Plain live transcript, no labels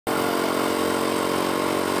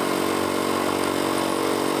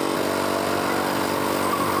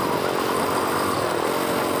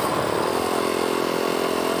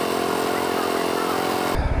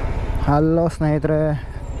Hello ಸ್ನೇಹಿತರೆ,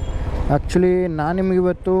 actually ನಾನು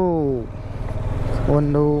ನಿಮಗಿವತ್ತು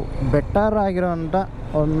ಒಂದು ಬೆಟರ್ ಆಗಿರೋಂಥ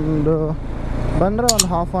ಒಂದು ಬಂದರೆ ಒಂದು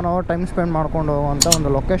half an hour time spend ಮಾಡ್ಕೊಂಡು ಹೋಗುವಂಥ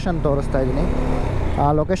ಒಂದು ಲೊಕೇಶನ್ ತೋರಿಸ್ತಾ ಇದ್ದೀನಿ. ಆ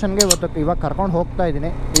ಲೊಕೇಶನ್ಗೆ ಇವಾಗ ಕರ್ಕೊಂಡು ಹೋಗ್ತಾ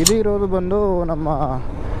ಇದ್ದೀನಿ. ಇದು ಇರೋದು ಬಂದು ನಮ್ಮ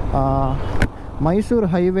ಮೈಸೂರು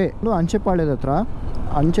ಹೈವೇ ಅಂಚೆಪಾಳ್ಯದ ಹತ್ರ.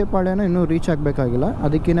 ಅಂಚೆಪಾಳ್ಯನೂ ಇನ್ನೂ ರೀಚ್ ಆಗಬೇಕಾಗಿಲ್ಲ,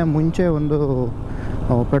 ಅದಕ್ಕಿಂತ ಮುಂಚೆ ಒಂದು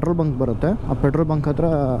ಪೆಟ್ರೋಲ್ ಬಂಕ್ ಬರುತ್ತೆ. ಆ ಪೆಟ್ರೋಲ್ ಬಂಕ್ ಹತ್ರ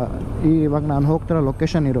ಇವಾಗ ನಾನು ಹೋಗ್ತಿರೋ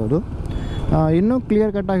ಲೊಕೇಶನ್ ಇರೋದು. ಇನ್ನೂ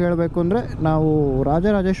ಕ್ಲಿಯರ್ ಕಟ್ಟಾಗಿ ಹೇಳಬೇಕು ಅಂದರೆ, ನಾವು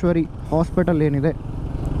ರಾಜರಾಜೇಶ್ವರಿ ಹಾಸ್ಪಿಟಲ್ ಏನಿದೆ,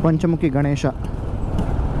 ಪಂಚಮುಖಿ ಗಣೇಶ,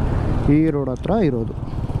 ಈ ರೋಡ್ ಹತ್ರ ಇರೋದು.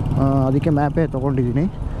 ಅದಕ್ಕೆ ಮ್ಯಾಪೇ ತೊಗೊಂಡಿದ್ದೀನಿ.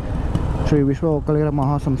 ಶ್ರೀ ವಿಶ್ವ ಒಕ್ಕಲಿಗರ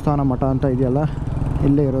ಮಹಾಸಂಸ್ಥಾನ ಮಠ ಅಂತ ಇದೆಯಲ್ಲ,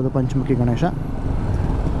 ಇಲ್ಲೇ ಇರೋದು ಪಂಚಮುಖಿ ಗಣೇಶ.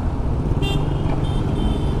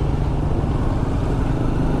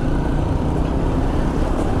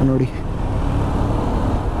 ನೋಡಿ,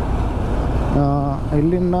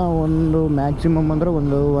 ಇಲ್ಲಿಂದ ಒಂದು ಮ್ಯಾಕ್ಸಿಮಮ್ ಅಂದರೆ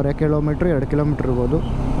 1.5 ಕಿಲೋಮೀಟ್ರ್ 2 ಕಿಲೋಮೀಟ್ರ್ ಇರ್ಬೋದು.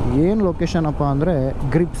 ಏನು ಲೊಕೇಶನ್ ಅಪ್ಪ ಅಂದರೆ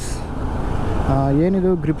ಗ್ರಿಪ್ಸ್.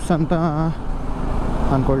 ಏನಿದು ಗ್ರಿಪ್ಸ್ ಅಂತ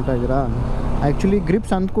ಅಂದ್ಕೊಳ್ತಾ ಇದ್ದೀರಾ? ಆ್ಯಕ್ಚುಲಿ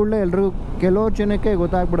ಗ್ರಿಪ್ಸ್ ಅಂದ್ಕೂಡಲೇ ಎಲ್ಲರೂ, ಕೆಲವು ಜನಕ್ಕೆ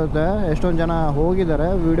ಗೊತ್ತಾಗ್ಬಿಡುತ್ತೆ. ಎಷ್ಟೊಂದು ಜನ ಹೋಗಿದ್ದಾರೆ,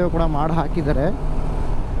 ವಿಡಿಯೋ ಕೂಡ ಮಾಡಿ ಹಾಕಿದ್ದಾರೆ.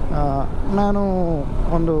 ನಾನು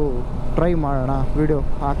ಒಂದು ಟ್ರೈ ಮಾಡೋಣ, ವಿಡಿಯೋ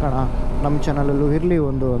ಹಾಕೋಣ, ನಮ್ಮ ಚಾನಲಲ್ಲೂ ಇರಲಿ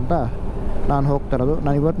ಒಂದು ಅಂತ ನಾನು ಹೋಗ್ತಿರೋದು.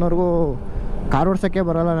 ನಾನು ಇವತ್ತಿನವರೆಗೂ ಕಾರ್ ಓಡ್ಸೋಕ್ಕೆ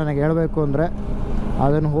ಬರೋಲ್ಲ ನನಗೆ, ಹೇಳಬೇಕು ಅಂದರೆ.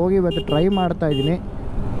 ಅದನ್ನು ಹೋಗಿ ಇವತ್ತು ಟ್ರೈ ಮಾಡ್ತಾಯಿದ್ದೀನಿ.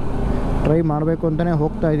 ಟ್ರೈ ಮಾಡಬೇಕು ಅಂತಲೇ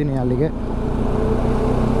ಹೋಗ್ತಾಯಿದ್ದೀನಿ ಅಲ್ಲಿಗೆ.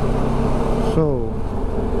 ಸೊ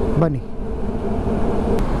ಬನ್ನಿ.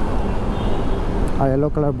 ಆ ಯೆಲ್ಲೋ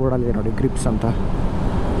ಕಲರ್ ಬೋರ್ಡಲ್ಲಿ ನೋಡಿ ಗ್ರಿಪ್ಸ್ ಅಂತ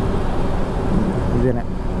ಇದೇನೆ.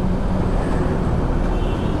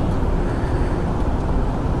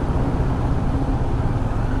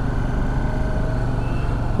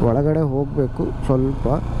 ಒಳಗಡೆ ಹೋಗಬೇಕು ಸ್ವಲ್ಪ.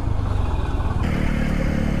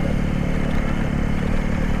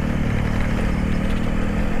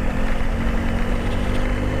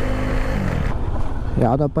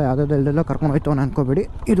 ಯಾವುದೆಲ್ಲೋ ಕರ್ಕೊಂಡು ಹೋಯ್ತು ಅನ್ಕೋಬೇಡಿ,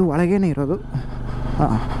 ಇದು ಒಳಗೇನೆ ಇರೋದು.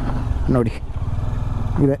 ನೋಡಿ,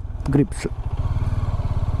 ಇದೆ grips.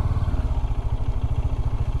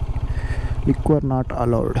 ಲಿಕ್ವರ್ not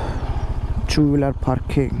allowed, 2-wheeler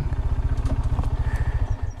parking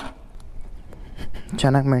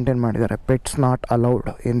ಚೆನ್ನಾಗಿ ಮೇಂಟೈನ್ ಮಾಡಿದ್ದಾರೆ. Pets not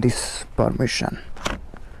allowed in this permission.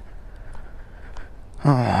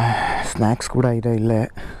 Snacks ಕೂಡ ಇದೆ ಇಲ್ಲೇ.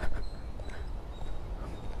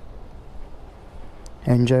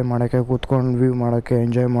 ಎಂಜಾಯ್ ಮಾಡೋಕ್ಕೆ, ಕೂತ್ಕೊಂಡು ವ್ಯೂ ಮಾಡೋಕ್ಕೆ,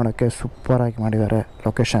 ಎಂಜಾಯ್ ಮಾಡೋಕ್ಕೆ ಸೂಪರಾಗಿ ಮಾಡಿದ್ದಾರೆ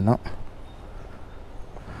ಲೊಕೇಶನ್ನು.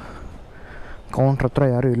 ಕೌಂಟ್ರ್ ಹತ್ರ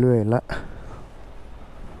ಯಾರೂ ಇಲ್ಲವೇ ಇಲ್ಲ.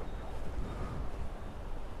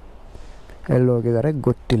 ಎಲ್ಲಿ ಹೋಗಿದ್ದಾರೆ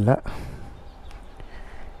ಗೊತ್ತಿಲ್ಲ.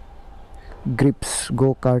 ಗ್ರಿಪ್ಸ್, ಗೋ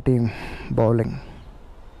ಕಾರ್ಟಿಂಗ್, ಬೌಲಿಂಗ್.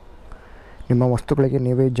 ನಿಮ್ಮ ವಸ್ತುಗಳಿಗೆ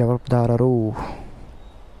ನೀವೇ ಜವಾಬ್ದಾರರು.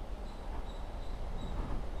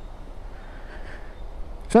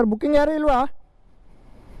 ಸರ್, ಬುಕ್ಕಿಂಗ್ ಯಾರೂ ಇಲ್ವಾ?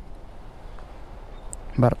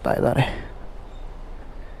 ಬರ್ತಾ ಇದ್ದಾರೆ.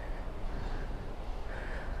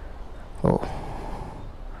 ಓ,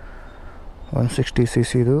 160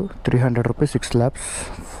 cc ಇದು 300 rupees 6 laps.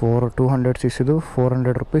 200 cc ಇದು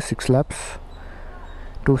 400 rupees 6 laps.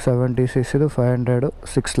 270 cc ಇದು 500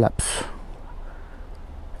 6 laps.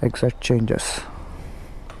 Exact changes.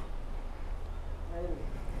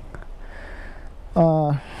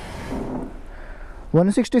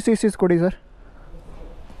 160 cc ಕೊಡಿ ಸರ್.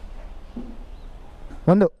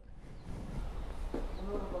 ಒಂದು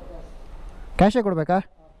ಕ್ಯಾಶೇ ಕೊಡಬೇಕಾ?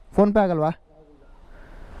 ಫೋನ್ಪೇ ಆಗಲ್ವಾ?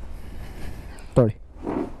 ತೊಳಿ.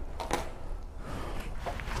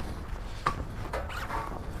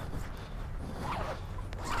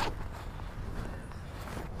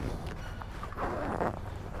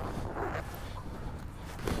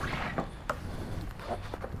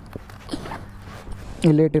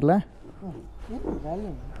 ಇಲ್ಲಿ ಇಟ್ಟಿರಲ್ಲ?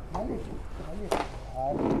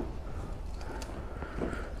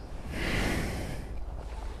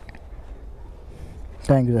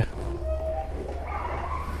 Thank you sir.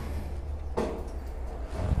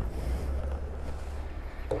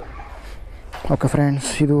 Okay friends,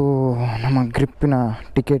 ಇದು ನಮ್ಮ ಗ್ರಿಪ್ಪಿನ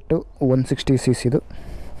ಟಿಕೆಟು 160 cc ಇದು.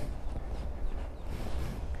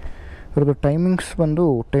 ಇವ್ರದ್ದು ಟೈಮಿಂಗ್ಸ್ ಬಂದು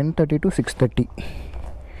 10:30 to 6:30.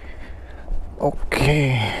 ಓಕೆ,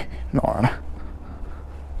 ನೋಡೋಣ.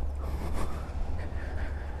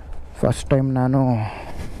 ಫಸ್ಟ್ ಟೈಮ್ ನಾನು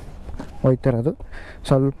ಹೋಯ್ತಿರೋದು.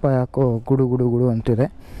 ಸ್ವಲ್ಪ ಯಾಕೋ ಗುಡು ಅಂತಿದೆ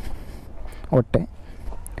ಹೊಟ್ಟೆ.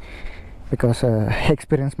 ಬಿಕಾಸ್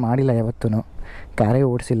ಎಕ್ಸ್ಪೀರಿಯೆನ್ಸ್ ಮಾಡಿಲ್ಲ, ಯಾವತ್ತೂ ಕಾರೇ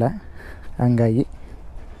ಓಡಿಸಿಲ್ಲ. ಹಂಗಾಗಿ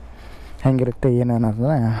ಹೆಂಗಿರುತ್ತೆ ಏನು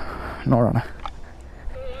ಅನ್ನೋದನ್ನ ನೋಡೋಣ.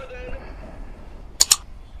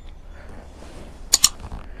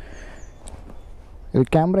 ಇದು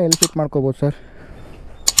ಕ್ಯಾಮ್ರಾ ಎಲ್ಲಿ ಫಿಟ್ ಮಾಡ್ಕೋಬೋದು ಸರ್?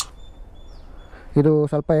 ಇದು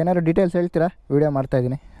ಸ್ವಲ್ಪ ಏನಾದ್ರು ಡೀಟೇಲ್ಸ್ ಹೇಳ್ತೀರಾ? ವಿಡಿಯೋ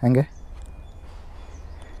ಮಾಡ್ತಾಯಿದ್ದೀನಿ ಹಾಗೆ.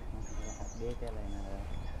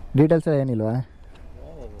 ಡೀಟೇಲ್ಸ್ ಏನಿಲ್ವಾ?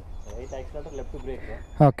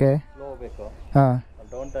 ಓಕೆ. ಹಾಂ,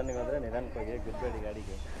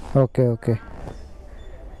 ಓಕೆ ಓಕೆ.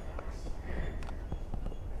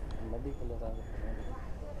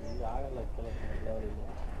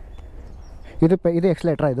 ಇದು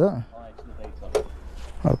ಎಕ್ಸ್ಲೇಟ್ರಾ ಇದು?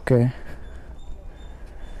 ಓಕೆ.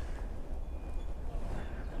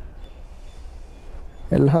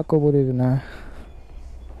 ಎಲ್ಲಿ ಹಾಕೋಬೋದು ಇದನ್ನ?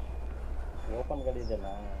 ಓಪನ್ ಗಾಡಿ ಇದೆಲ್ಲ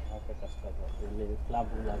ಹಾಕೋ ಕಷ್ಟ ಅದು. ಇಲ್ಲಿ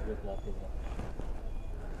ಸ್ಲಾಬ್ ಆಗಬೇಕು ಹಾಕಿದ್ರೆ.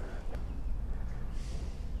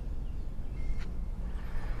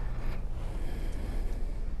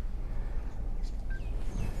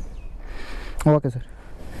 Okay sir.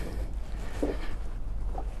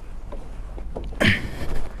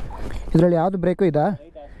 ಇದರಲ್ಲಿ ಯಾವುದು ಬ್ರೇಕು ಇದಾ?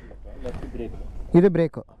 ಇದು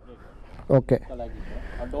ಬ್ರೇಕು. ಓಕೆ.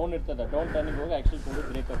 ಡೌನ್ ಇರ್ತದೆ, ಡೌನ್ ಟರ್ನಿಂಗ್ ಹೋಗಿ ಆ್ಯಕ್ಚುಲಿ ಕೂಡ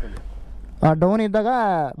ಬ್ರೇಕ್ ಹಾಕಲಿ. ಡೌನ್ ಇದ್ದಾಗ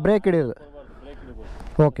ಬ್ರೇಕ್ ಹಿಡಿಯೋದು.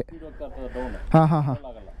 ಓಕೆ. ಹಾಂ ಹಾಂ ಹಾಂ,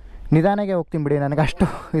 ನಿಧಾನಾಗೆ ಹೋಗ್ತೀನಿ ಬಿಡಿ, ನನಗೆ ಅಷ್ಟು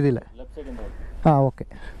ಇದಿಲ್ಲ. ಹಾಂ, okay.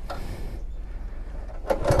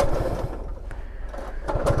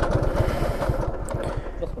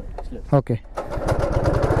 Okay.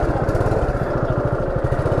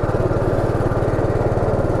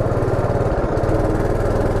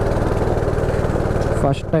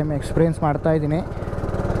 First time experience ಮಾಡ್ತಾಯಿದ್ದೀನಿ.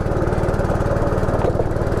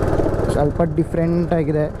 ಸ್ವಲ್ಪ ಡಿಫ್ರೆಂಟ್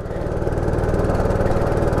ಆಗಿದೆ.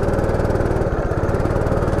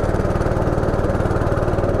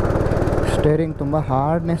 ಸ್ಟೇರಿಂಗ್ ತುಂಬ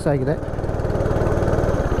ಹಾರ್ಡ್ನೆಸ್ ಆಗಿದೆ.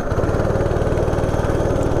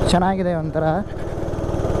 ಚೆನ್ನಾಗಿದೆ, ಒಂಥರ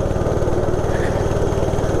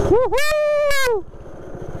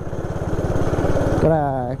ಥರ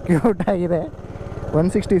ಕ್ಯೂಟ್ ಆಗಿದೆ.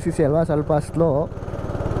 160cc ಅಲ್ವಾ, ಸ್ವಲ್ಪ ಸ್ಲೋ.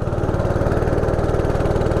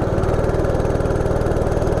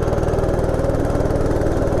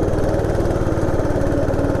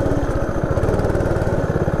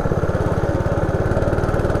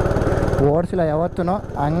 ಓಡಿಸಿಲ್ಲ ಯಾವತ್ತೂ,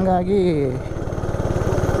 ಹಂಗಾಗಿ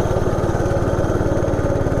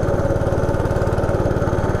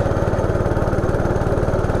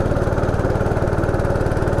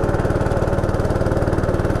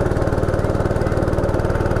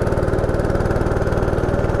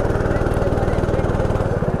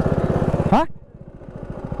ಹಾಂ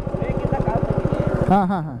ಹಾಂ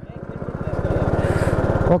ಹಾಂ ಹಾಂ,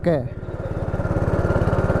 ಓಕೆ.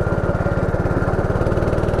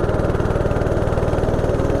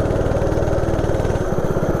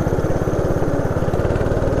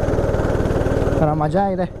 ಥರ ಮಜಾ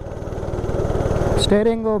ಇದೆ.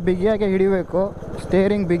 ಸ್ಟೇರಿಂಗು ಬಿಗಿಯಾಗೆ ಹಿಡಿಬೇಕು.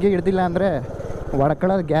 ಸ್ಟೇರಿಂಗ್ ಬಿಗಿ ಹಿಡ್ದಿಲ್ಲ ಅಂದರೆ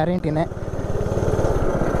ಹೊಡ್ಕೊಳ್ಳೋದು ಗ್ಯಾರಂಟಿನೇ.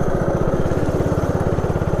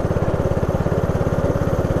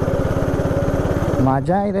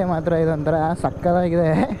 ಮಜಾ ಇದೆ ಮಾತ್ರ, ಇದೊಂಥರ ಸಕ್ಕತ್ತಾಗಿದೆ.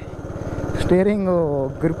 ಸ್ಟೇರಿಂಗು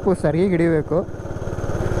ಗ್ರಿಪ್ಪು ಸರಿಯಾಗಿ ಹಿಡಿಬೇಕು.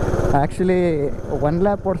 ಆ್ಯಕ್ಚುಲಿ 1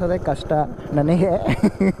 ಲ್ಯಾಪ್ ಓಡಿಸೋದೇ ಕಷ್ಟ ನನಗೆ.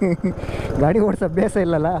 ಗಾಡಿ ಓಡಿಸೋ ಅಭ್ಯಾಸ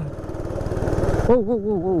ಇಲ್ಲಲ್ಲ. ಓ ಓ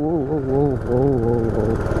ಓ ಓ ಓ ಓ ಓ ಓ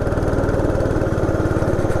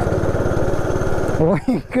ಓ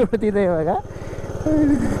ಹಿಂಗೆ ಬಿಡ್ತಿದೆ ಇವಾಗ.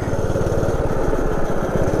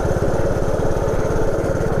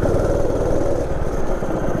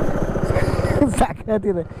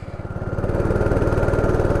 ಸಾಕಾಗ್ತಿದೆ.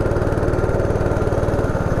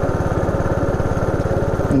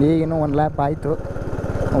 ಈಗಿನ್ನೂ 1 ಲ್ಯಾಪ್ ಆಯಿತು.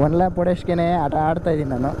 1 ಲ್ಯಾಪ್ ಹೊಡೆಯೋಷ್ಟೇ ಆಟ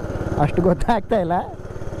ಆಡ್ತಾಯಿದ್ದೀನಿ ನಾನು, ಅಷ್ಟು ಗೊತ್ತಾಗ್ತಾಯಿಲ್ಲ.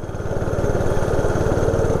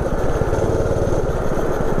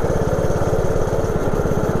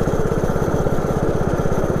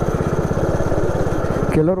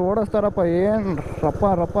 ಕೆಲವರು ಓಡಿಸ್ತಾರಪ್ಪ, ಏನು ರಪ್ಪ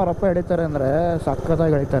ರಪ್ಪ ರಪ್ಪ ಹಿಡಿತಾರೆ ಅಂದರೆ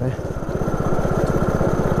ಸಕ್ಕತ್ತಾಗಿ ಹಿಡಿತಾರೆ.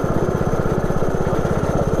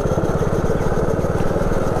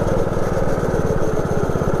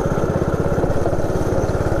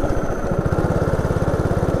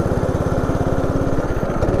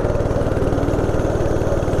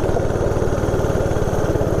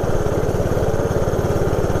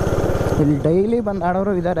 ಇಲ್ಲಿ ಡೈಲಿ ಬಂದು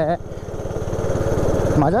ಆಡೋರು ಇದ್ದಾರೆ.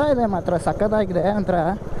 ಮಜಾ ಇದೆ ಮಾತ್ರ, ಸಕ್ಕತ್ತಾಗಿದೆ ಒಂಥರ.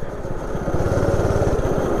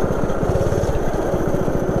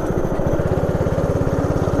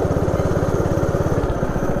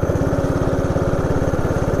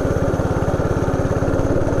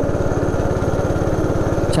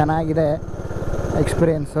 ಚೆನ್ನಾಗಿದೆ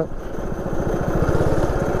ಎಕ್ಸ್ಪೀರಿಯೆನ್ಸು.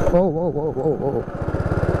 ಓ ಓ ಓ ಓ ಓ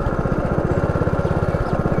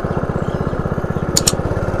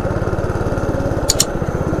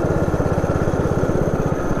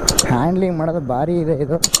ಹ್ಯಾಂಡ್ಲಿಂಗ್ ಮಾಡೋದು ಭಾರಿ ಇದೆ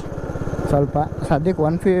ಇದು. ಸ್ವಲ್ಪ ಸದ್ಯಕ್ಕೆ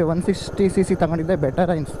 160cc ತಗೊಂಡಿದ್ದೆ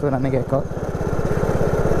ಬೆಟರ್ ಅನಿಸ್ತು ನನಗೆ.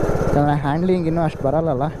 ಯಾಕಂದರೆ ಹ್ಯಾಂಡ್ಲಿಂಗ್ ಇನ್ನೂ ಅಷ್ಟು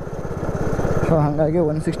ಬರಲ್ಲಲ್ಲ. ಸೊ ಹಾಗಾಗಿ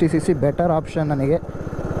 160cc ಬೆಟರ್ ಆಪ್ಷನ್ ನನಗೆ.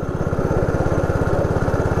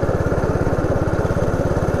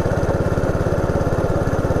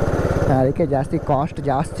 ಅದಕ್ಕೆ ಜಾಸ್ತಿ ಕಾಸ್ಟ್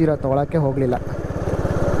ಜಾಸ್ತಿ ಇರೋ ತೊಗೊಳಕ್ಕೆ ಹೋಗಲಿಲ್ಲ.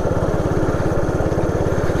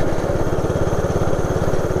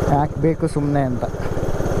 ಯಾಕೆ ಬೇಕು ಸುಮ್ಮನೆ ಅಂತ.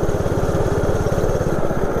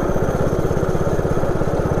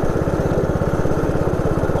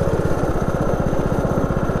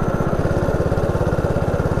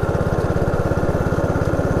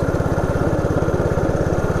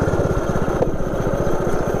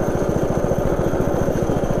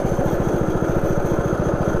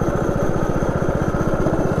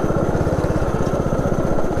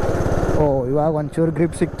 ಇವಾಗ ಒಂಚೂರು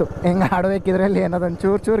ಗ್ರಿಪ್ ಸಿಕ್ತು. ಹೆಂಗೆ ಆಡಬೇಕಿದ್ರಲ್ಲಿ ಏನದೊಂದು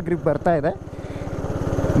ಚೂರು ಗ್ರಿಪ್ ಬರ್ತಾ ಇದೆ.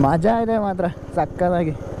 ಮಜಾ ಇದೆ ಮಾತ್ರ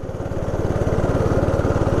ಸಕ್ಕದಾಗಿ.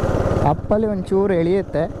 ಅಪ್ಪಲ್ಲಿ ಒಂಚೂರು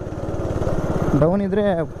ಎಳೆಯುತ್ತೆ, ಡೌನ್ ಇದ್ದರೆ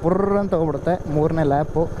ಪುರ್ರ್ ಅಂತ ಹೋಗ್ಬಿಡುತ್ತೆ. 3ನೇ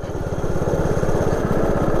ಲ್ಯಾಪು.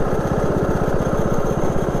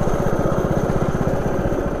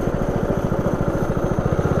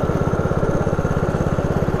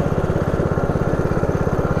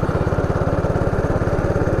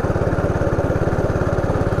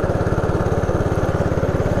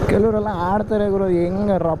 ಕೆಲವರೆಲ್ಲ ಆಡ್ತಾರೆ ಗುರು,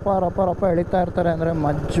 ಹೆಂಗೆ ರಪ ರಪ ರಪ ಎಳಿತಾ ಇರ್ತಾರೆ ಅಂದರೆ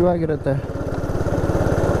ಮಜ್ವಾಗಿರುತ್ತೆ.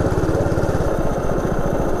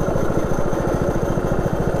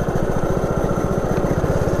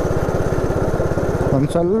 ಒಂದು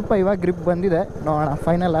ಸ್ವಲ್ಪ ಇವಾಗ ಗ್ರಿಪ್ ಬಂದಿದೆ, ನೋಡೋಣ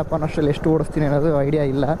ಫೈನಲ್ ಆ್ಯಪ್ ಅನ್ನೋಷ್ಟರಲ್ಲಿ ಎಷ್ಟು ಓಡಿಸ್ತೀನಿ ಅನ್ನೋದು ಐಡಿಯಾ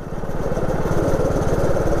ಇಲ್ಲ.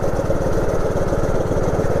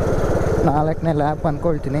 4ನೇ ಲ್ಯಾಪ್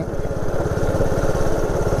ಅಂದ್ಕೊಳ್ತೀನಿ.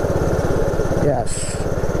 ಎಸ್,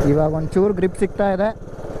 ಇವಾಗ ಒಂಚೂರು ಗ್ರಿಪ್ ಸಿಗ್ತಾ ಇದೆ.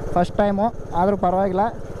 ಫಸ್ಟ್ ಟೈಮು ಆದರೂ ಪರವಾಗಿಲ್ಲ,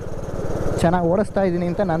 ಚೆನ್ನಾಗಿ ಓಡಿಸ್ತಾ ಇದ್ದೀನಿ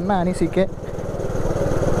ಅಂತ ನನ್ನ ಅನಿಸಿಕೆ.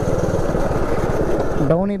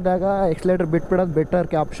 ಡೌನ್ ಇದ್ದಾಗ ಎಕ್ಸ್ಲೇಟ್ರ್ ಬಿಟ್ಬಿಡೋದು ಬೆಟರ್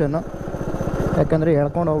ಆಪ್ಷನ್ನು. ಯಾಕಂದರೆ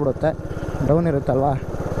ಎಳ್ಕೊಂಡು ಹೋಗ್ಬಿಡುತ್ತೆ. ಡೌನ್ ಇರುತ್ತಲ್ವ,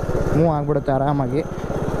 ಮೂವ್ ಆಗಿಬಿಡುತ್ತೆ ಆರಾಮಾಗಿ.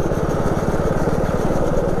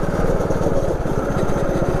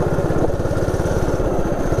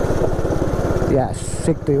 ಯಸ್,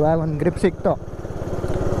 ಸಿಕ್ತು. ಇವಾಗ ಒಂದು ಗ್ರಿಪ್ ಸಿಕ್ತು.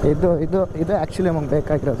 ಇದು ಆ್ಯಕ್ಚುಲಿ ನಮಗೆ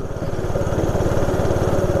ಬೇಕಾಗಿರೋದು.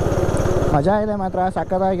 ಮಜಾ ಇದೆ ಮಾತ್ರ,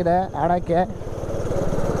 ಸಕ್ಕತ್ತಾಗಿದೆ ಆಡೋಕ್ಕೆ.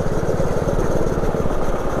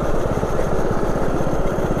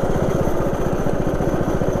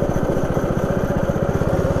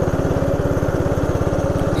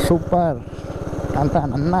 ಸೂಪರ್ ಅಂತ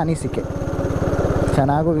ನನ್ನ ಅನಿಸಿಕೆ.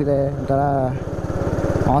 ಚೆನ್ನಾಗೂ ಇದೆ, ಒಂಥರ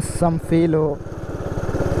ಆಸಮ್ ಫೀಲು.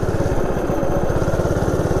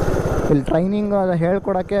 ಇಲ್ಲಿ ಟ್ರೈನಿಂಗು ಅದು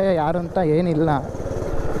ಹೇಳ್ಕೊಡೋಕ್ಕೆ ಯಾರಂತ ಏನಿಲ್ಲ.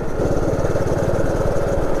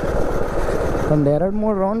 ಒಂದು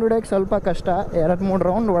 2-3 ರೌಂಡ್ ಹೊಡೆಯೋಕ್ಕೆ ಸ್ವಲ್ಪ ಕಷ್ಟ. 2-3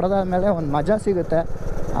 ರೌಂಡ್ ಹೊಡೆದಾದ್ಮೇಲೆ ಒಂದು ಮಜಾ ಸಿಗುತ್ತೆ,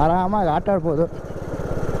 ಆರಾಮಾಗಿ ಆಟ ಆಡ್ಬೋದು.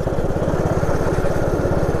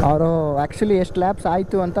 ಅವರು ಆ್ಯಕ್ಚುಲಿ ಎಷ್ಟು ಲ್ಯಾಪ್ಸ್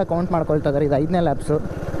ಆಯಿತು ಅಂತ ಕೌಂಟ್ ಮಾಡ್ಕೊಳ್ತಾ ಇದ್ದಾರೆ. ಇದು 5ನೇ ಲ್ಯಾಪ್ಸು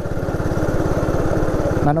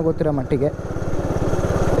ನನಗೆ ಗೊತ್ತಿರೋ ಮಟ್ಟಿಗೆ.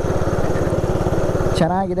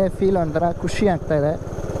 ಚೆನ್ನಾಗಿದೆ, ಫೀಲ್ ಒಂಥರ ಖುಷಿ ಆಗ್ತಾಯಿದೆ.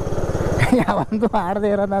 ಯಾವೊಂದು ಆಡದೇ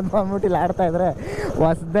ಇರೋದು ಅದು ಬಂದ್ಬಿಟ್ಟು ಇಲ್ಲಿ ಆಡ್ತಾಯಿದ್ರೆ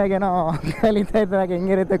ಹೊಸ್ದಾಗೇನೋ ಕಲಿತಾ ಇದ್ದಾಗ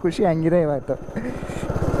ಹೆಂಗಿರುತ್ತೆ ಖುಷಿ, ಹಂಗಿದೆ ಇವತ್ತು.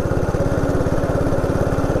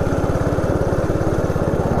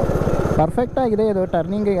 ಪರ್ಫೆಕ್ಟಾಗಿದೆ ಇದು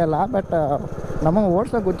ಟರ್ನಿಂಗಿಗೆಲ್ಲ. ಬಟ್ ನಮಗೆ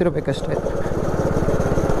ಓಡ್ಸೋಕೆ ಗೊತ್ತಿರಬೇಕಷ್ಟೇ.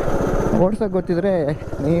 ಓಡ್ಸೋಕೆ ಗೊತ್ತಿದ್ರೆ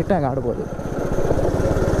ನೀಟಾಗಿ ಆಡ್ಬೋದು.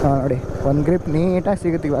 ನೋಡಿ, ಒಂದು ಗ್ರಿಪ್ ನೀಟಾಗಿ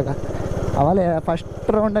ಸಿಗುತ್ತೆ ಇವಾಗ. ಆಮೇಲೆ ಫಸ್ಟ್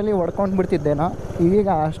ರೌಂಡಲ್ಲಿ ಹೊಡ್ಕೊಂಡು ಬಿಡ್ತಿದ್ದೇನೋ, ಈಗ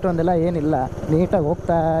ಅಷ್ಟೊಂದೆಲ್ಲ ಏನಿಲ್ಲ, ನೀಟಾಗಿ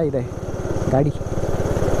ಹೋಗ್ತಾ ಇದೆ ಗಾಡಿ.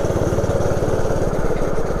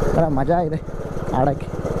 ಥರ ಮಜಾ ಇದೆ ಆಡೋಕ್ಕೆ.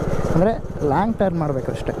 ಅಂದರೆ ಲಾಂಗ್ ಟರ್ನ್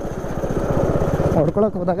ಮಾಡಬೇಕಷ್ಟೆ.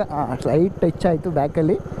 ಹೊಡ್ಕೊಳಕ್ಕೆ ಹೋದಾಗ ಸ್ಲೈಟ್ ಟಚ್ ಆಯಿತು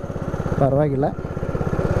ಬ್ಯಾಕಲ್ಲಿ, ಪರವಾಗಿಲ್ಲ.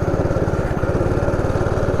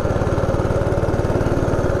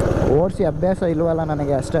 ಓಡಿಸಿ ಅಭ್ಯಾಸ ಇಲ್ವಲ್ಲ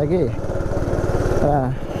ನನಗೆ ಅಷ್ಟಾಗಿ.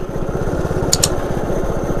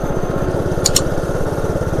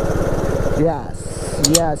 Yes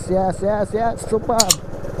Yes Yes Yes Yes, super.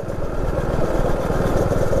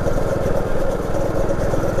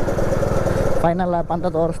 Final ಲ್ಯಾಪ್ ಅಂತ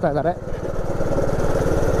ತೋರಿಸ್ತಾ ಇದ್ದಾರೆ.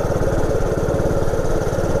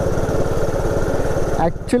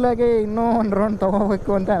 ಆ್ಯಕ್ಚುಲಾಗಿ ಇನ್ನೂ ಒಂದು ರೌಂಡ್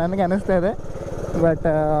ತೊಗೋಬೇಕು ಅಂತ ನನಗೆ ಅನ್ನಿಸ್ತಾ ಇದೆ. ಬಟ್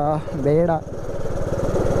ಬೇಡ,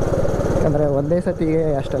 ಯಾಕಂದರೆ ಒಂದೇ ಸತಿಗೆ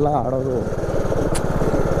ಅಷ್ಟೆಲ್ಲ ಆಡೋದು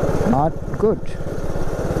ನಾಟ್ ಗುಡ್.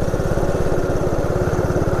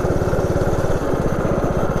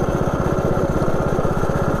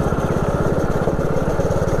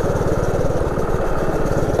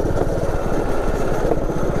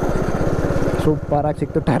 ಸೂಪರಾಗಿ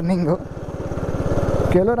ಸಿಕ್ತು ಟರ್ನಿಂಗು.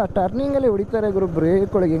 ಕೆಲವರು ಆ ಟರ್ನಿಂಗಲ್ಲಿ ಹೊಡಿತಾರೆ ಗುರು,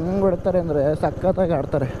 ಬ್ರೇಕ್ ಒಳಗೆ ಹೆಂಗೆ ಹೊಡ್ತಾರೆ ಅಂದರೆ ಸಖತ್ತಾಗಿ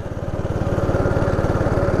ಆಡ್ತಾರೆ.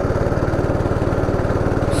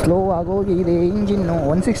 ಸ್ಲೋ ಆಗೋಗಿ ಇದೆ ಇಂಜಿನ್ನು.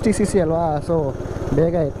 160 cc ಅಲ್ವಾ, ಸೊ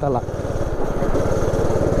ಬೇಗ ಎತ್ತಲ್ಲ.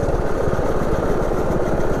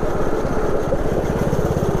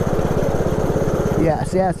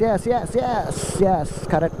 ಯಸ್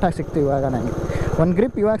ಕರೆಕ್ಟಾಗಿ ಸಿಕ್ತು ಇವಾಗ. ನನಗೆ ಒಂದು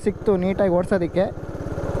ಗ್ರಿಪ್ ಇವಾಗ ಸಿಕ್ತು ನೀಟಾಗಿ ಓಡಿಸೋದಕ್ಕೆ.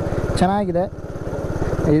 ಚೆನ್ನಾಗಿದೆ.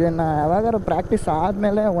 ಇದನ್ನು ಯಾವಾಗಾದ್ರು ಪ್ರಾಕ್ಟೀಸ್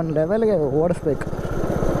ಆದಮೇಲೆ ಒಂದು ಲೆವೆಲ್ಗೆ ಓಡಿಸ್ಬೇಕು,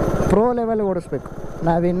 ಪ್ರೋ ಲೆವೆಲ್ಗೆ ಓಡಿಸ್ಬೇಕು.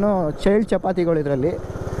 ನಾವಿನ್ನೂ ಚೈಲ್ಡ್ ಚಪಾತಿಗಳು ಇದರಲ್ಲಿ.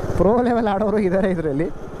 ಪ್ರೋ ಲೆವೆಲ್ ಆಡೋರು ಇದ್ದಾರೆ ಇದರಲ್ಲಿ,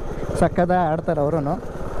 ಸಕ್ಕದ ಆಡ್ತಾರೆ ಅವರು.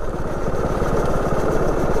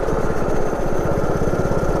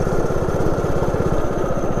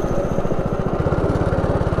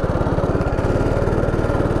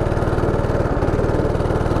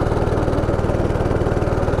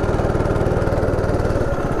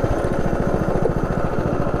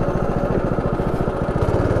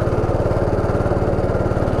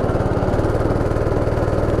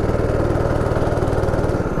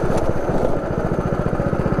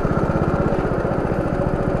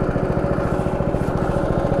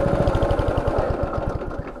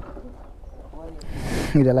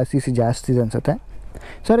 ಇದೆಲ್ಲ ಸಿ ಸಿ ಜಾಸ್ತಿ ಇದೆ ಅನ್ಸುತ್ತೆ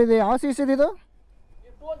ಸರ್. ಇದು ಯಾವ ಸಿ ಸಿ ಇದು?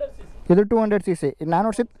 ಇದು 200 cc. ನಾನು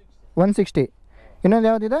ನೋಡ್ಸಿದ್ದು 160. ಇನ್ನೊಂದು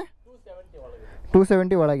ಯಾವುದಿದೆ?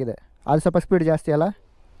 270 ಒಳಗಿದೆ. ಅದು ಸ್ವಲ್ಪ ಸ್ಪೀಡ್ ಜಾಸ್ತಿ ಅಲ್ಲ?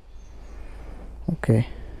 ಓಕೆ.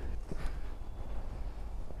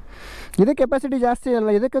 ಇದಕ್ಕೆ ಕೆಪಾಸಿಟಿ ಜಾಸ್ತಿ ಅಲ್ಲ,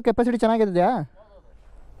 ಇದಕ್ಕೆ ಕೆಪಾಸಿಟಿ ಚೆನ್ನಾಗಿದೆಯಾ?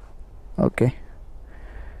 ಓಕೆ.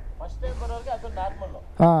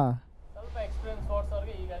 ಹಾಂ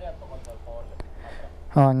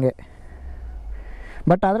ಹಾಂ ಹಂಗೆ.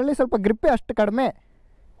 ಬಟ್ ಅದರಲ್ಲಿ ಸ್ವಲ್ಪ ಗ್ರಿಪ್ಪೇ ಅಷ್ಟು ಕಡಿಮೆ.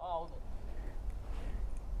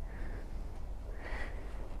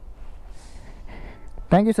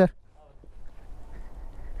 Thank you sir.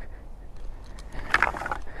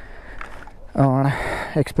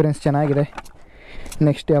 ಎಕ್ಸ್ಪೀರಿಯೆನ್ಸ್ ಚೆನ್ನಾಗಿದೆ.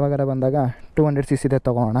 ನೆಕ್ಸ್ಟ್ ಯಾವಾಗಾರ ಬಂದಾಗ 200 cc ಇದೆ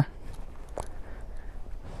ತೊಗೊಳ್ಳೋಣ.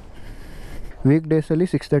 ವೀಕ್ ಡೇಸಲ್ಲಿ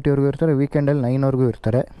 6:30ವರೆಗೂ ಇರ್ತಾರೆ, ವೀಕೆಂಡಲ್ಲಿ 9ವರೆಗೂ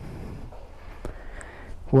ಇರ್ತಾರೆ.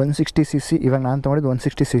 160 cc ಇವಾಗ ನಾನು ತೊಗೊಂಡಿದ್ದು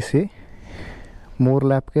 160 cc. 3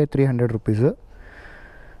 ಲ್ಯಾಪ್ಗೆ 300 rupees.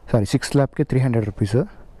 ಸಾರಿ 6 ಲ್ಯಾಪ್ಗೆ 300 rupees.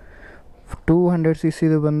 200 cc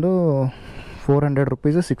ಇದು ಬಂದು 400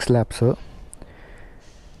 rupees 6 lapse.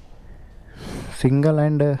 Single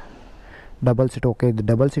and double seat. Okay, ಇದು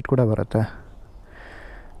ಡಬಲ್ ಸೀಟ್ ಕೂಡ ಬರುತ್ತೆ.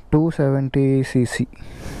 270 cc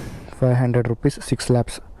 500 rupees 6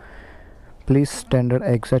 lapse. Please standard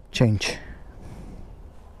exact change.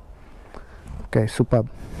 Okay, super.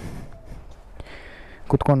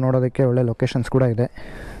 ಕುತ್ಕೊಂಡು ನೋಡೋದಕ್ಕೆ ಒಳ್ಳೆ ಲೊಕೇಶನ್ಸ್ ಕೂಡ ಇದೆ.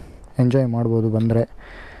 ಎಂಜಾಯ್ ಮಾಡ್ಬೋದು ಬಂದರೆ.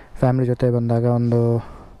 ಫ್ಯಾಮಿಲಿ ಜೊತೆ ಬಂದಾಗ ಒಂದು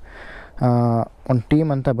ಟೀಮ್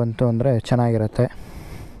ಅಂತ ಬಂತು ಅಂದರೆ ಚೆನ್ನಾಗಿರುತ್ತೆ.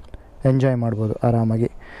 ಎಂಜಾಯ್ ಮಾಡ್ಬೋದು ಆರಾಮಾಗಿ.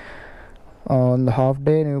 ಒಂದು ಹಾಫ್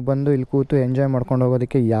ಡೇ ನೀವು ಬಂದು ಇಲ್ಲಿ ಕೂತು ಎಂಜಾಯ್ ಮಾಡ್ಕೊಂಡು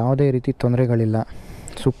ಹೋಗೋದಕ್ಕೆ ಯಾವುದೇ ರೀತಿ ತೊಂದರೆಗಳಿಲ್ಲ.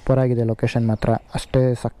 ಸೂಪರಾಗಿದೆ ಲೊಕೇಶನ್ ಮಾತ್ರ, ಅಷ್ಟೇ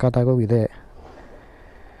ಸಖತ್ತಾಗೂ ಇದೆ.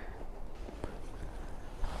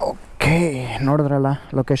 ಓಕೆ, ನೋಡಿದ್ರಲ್ಲ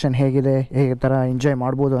ಲೊಕೇಶನ್ ಹೇಗಿದೆ, ಹೇಗೆ ಥರ ಎಂಜಾಯ್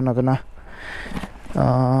ಮಾಡ್ಬೋದು ಅನ್ನೋದನ್ನು.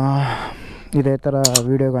 ಇದೇ ಥರ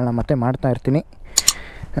ವೀಡಿಯೋಗಳನ್ನ ಮತ್ತೆ ಮಾಡ್ತಾಯಿರ್ತೀನಿ.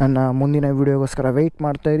 ನನ್ನ ಮುಂದಿನ ವೀಡಿಯೋಗೋಸ್ಕರ ವೆಯ್ಟ್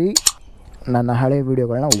ಮಾಡ್ತಾಯಿರಿ. ನನ್ನ ಹಳೆ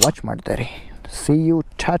ವೀಡಿಯೋಗಳನ್ನ watch ಮಾಡ್ತಾಯಿರಿ. C you,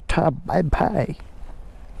 Tata, bye bye.